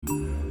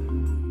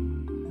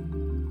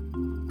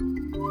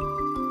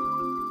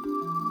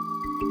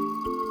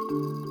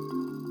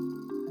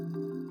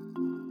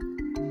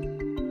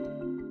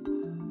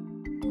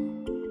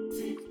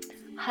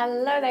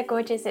Hello there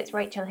gorgeous, it's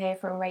Rachel here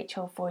from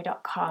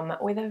rachelfoy.com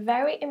with a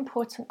very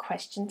important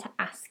question to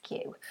ask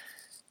you.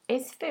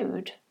 Is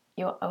food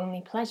your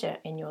only pleasure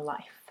in your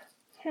life?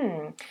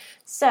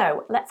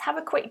 So let's have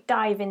a quick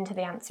dive into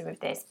the answer of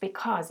this,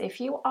 because if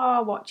you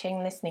are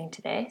watching, listening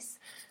to this,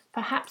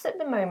 perhaps at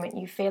the moment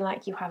you feel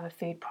like you have a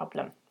food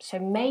problem. So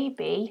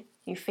maybe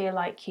you feel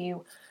like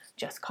you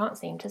just can't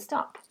seem to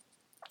stop.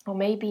 Or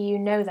maybe you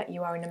know that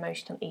you are an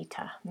emotional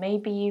eater.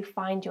 Maybe you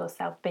find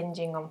yourself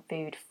binging on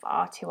food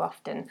far too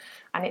often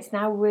and it's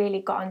now really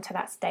gotten to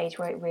that stage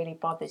where it really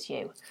bothers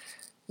you.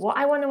 What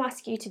I want to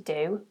ask you to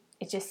do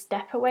is just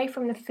step away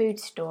from the food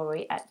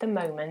story at the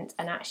moment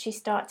and actually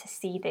start to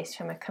see this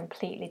from a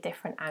completely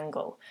different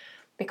angle.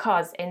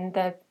 Because in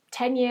the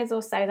 10 years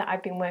or so that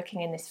I've been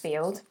working in this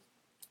field,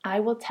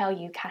 I will tell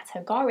you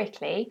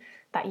categorically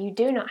that you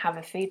do not have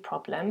a food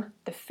problem.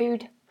 The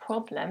food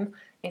problem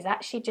is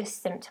actually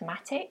just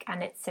symptomatic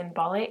and it's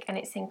symbolic and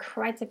it's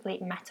incredibly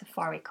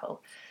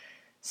metaphorical.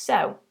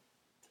 So,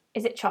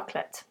 is it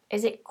chocolate?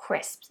 Is it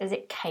crisps? Is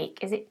it cake?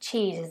 Is it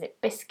cheese? Is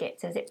it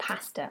biscuits? Is it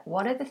pasta?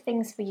 What are the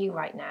things for you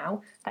right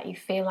now that you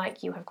feel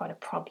like you have got a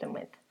problem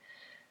with?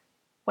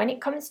 When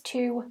it comes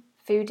to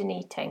food and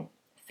eating,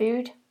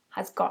 food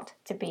has got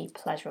to be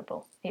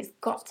pleasurable. It's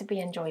got to be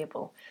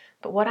enjoyable.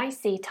 But what I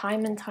see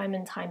time and time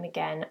and time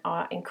again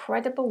are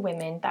incredible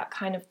women that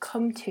kind of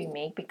come to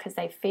me because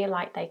they feel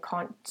like they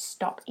can't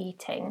stop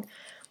eating.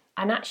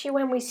 And actually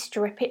when we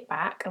strip it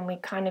back and we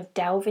kind of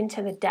delve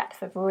into the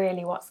depth of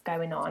really what's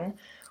going on,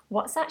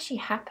 what's actually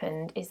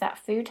happened is that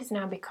food has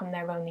now become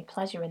their only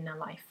pleasure in their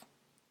life.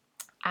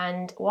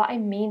 And what I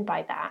mean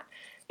by that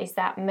is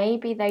that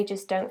maybe they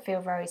just don't feel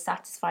very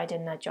satisfied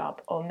in their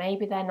job, or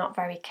maybe they're not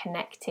very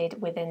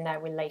connected within their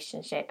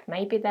relationship.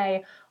 Maybe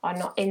they are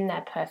not in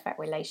their perfect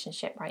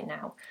relationship right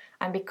now.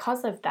 And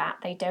because of that,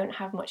 they don't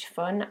have much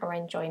fun or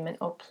enjoyment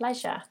or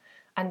pleasure.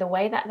 And the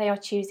way that they are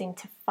choosing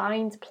to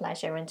find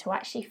pleasure and to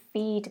actually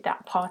feed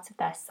that part of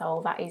their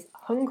soul that is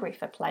hungry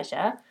for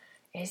pleasure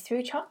is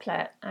through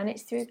chocolate, and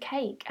it's through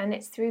cake, and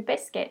it's through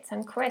biscuits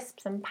and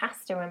crisps and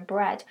pasta and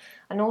bread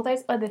and all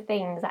those other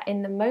things that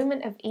in the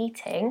moment of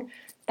eating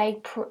they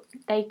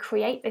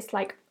create this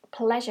like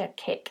pleasure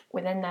kick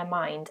within their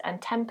mind,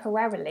 and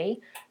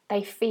temporarily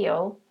they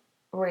feel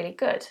really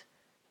good.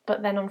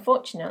 But then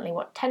unfortunately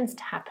what tends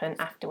to happen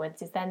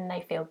afterwards is then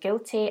they feel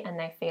guilty and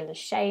they feel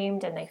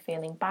ashamed and they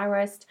feel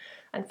embarrassed,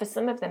 and for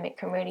some of them it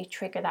can really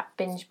trigger that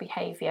binge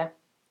behaviour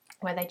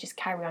where they just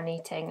carry on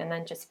eating and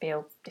then just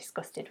feel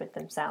disgusted with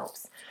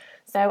themselves.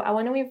 So I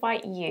want to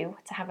invite you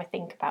to have a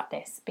think about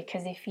this,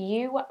 because if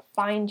you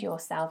find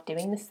yourself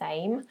doing the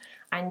same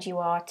and you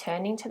are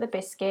turning to the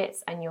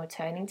biscuits and you're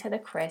turning to the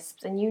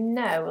crisps and you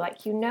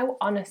know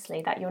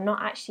honestly that you're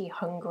not actually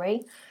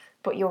hungry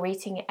but you're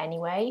eating it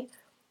anyway,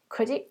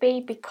 could it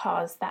be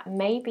because that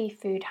maybe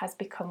food has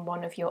become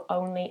one of your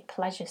only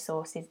pleasure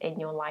sources in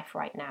your life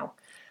right now?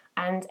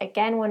 And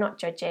again, we're not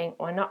judging,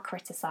 we're not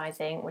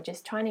criticizing, we're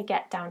just trying to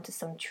get down to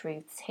some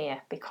truths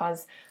here,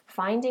 because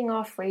finding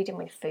our freedom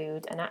with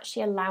food and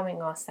actually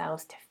allowing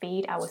ourselves to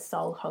feed our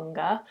soul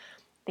hunger,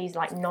 these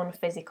like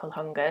non-physical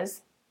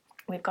hungers,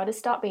 we've got to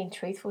start being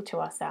truthful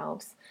to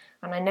ourselves.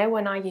 And I know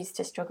when I used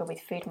to struggle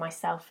with food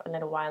myself a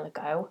little while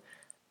ago,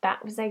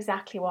 that was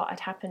exactly what had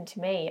happened to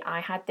me.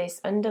 I had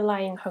this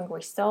underlying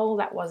hungry soul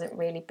that wasn't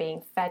really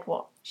being fed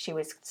what she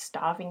was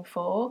starving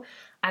for.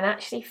 And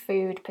actually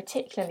food,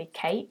 particularly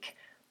cake,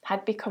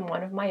 had become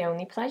one of my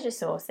only pleasure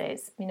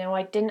sources. You know,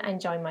 I didn't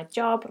enjoy my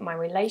job, my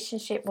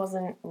relationship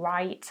wasn't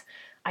right,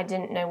 I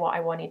didn't know what I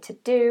wanted to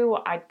do,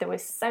 there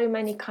was so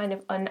many kind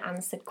of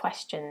unanswered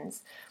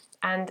questions.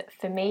 And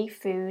for me,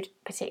 food,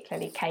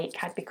 particularly cake,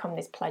 had become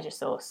this pleasure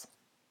source.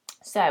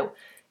 So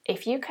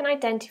if you can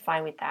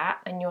identify with that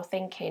and you're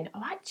thinking,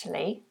 oh,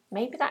 actually,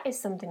 maybe that is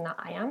something that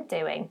I am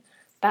doing,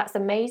 that's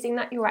amazing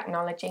that you're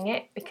acknowledging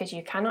it, because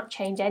you cannot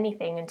change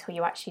anything until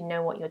you actually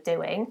know what you're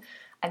doing.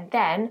 And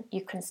then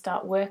you can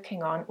start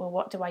working on, well,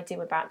 what do I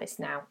do about this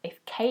now? If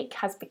cake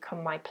has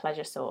become my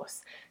pleasure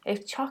source,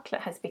 if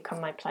chocolate has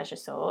become my pleasure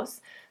source,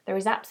 there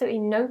is absolutely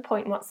no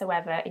point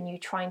whatsoever in you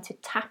trying to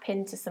tap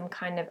into some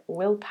kind of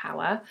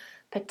willpower,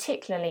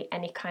 particularly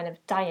any kind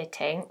of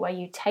dieting where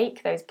you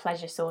take those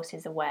pleasure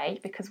sources away,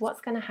 because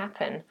what's going to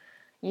happen?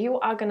 You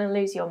are going to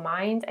lose your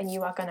mind and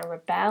you are going to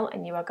rebel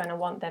and you are going to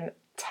want them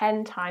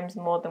 10 times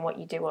more than what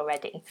you do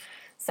already.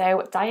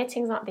 So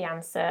dieting is not the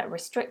answer,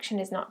 restriction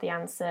is not the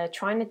answer,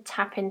 trying to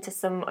tap into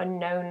some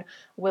unknown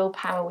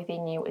willpower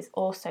within you is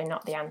also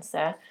not the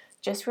answer.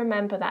 Just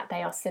remember that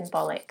they are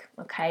symbolic,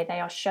 okay? They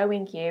are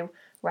showing you,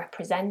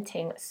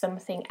 representing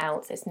something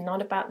else. It's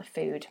not about the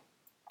food.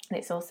 And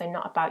it's also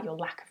not about your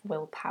lack of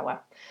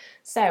willpower.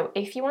 So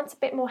if you want a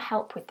bit more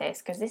help with this,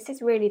 because this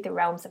is really the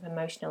realms of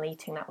emotional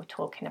eating that we're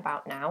talking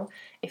about now,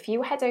 if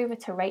you head over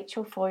to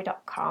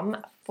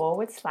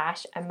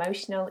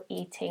rachelfoy.com/emotional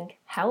eating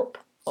help,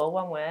 all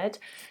one word,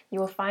 you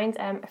will find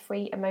a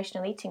free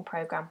emotional eating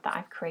program that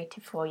I've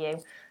created for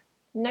you.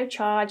 No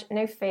charge,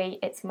 no fee,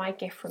 it's my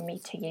gift from me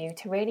to you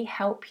to really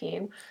help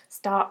you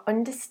start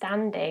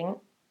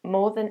understanding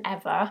more than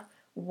ever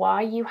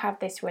why you have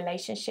this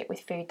relationship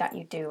with food that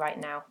you do right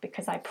now,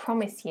 because I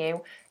promise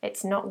you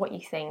it's not what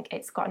you think.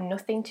 It's got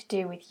nothing to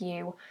do with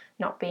you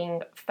not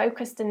being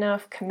focused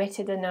enough,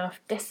 committed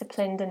enough,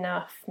 disciplined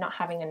enough, not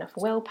having enough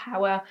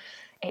willpower.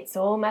 It's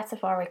all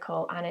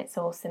metaphorical and it's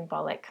all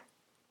symbolic.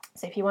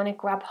 So if you want to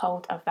grab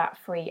hold of that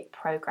free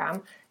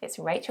program, it's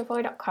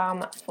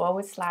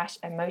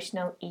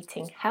rachelfoy.com/emotional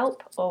eating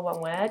help, all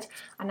one word,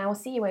 and I will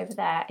see you over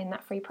there in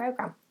that free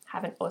program.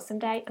 Have an awesome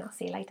day and I'll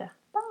see you later.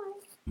 Bye.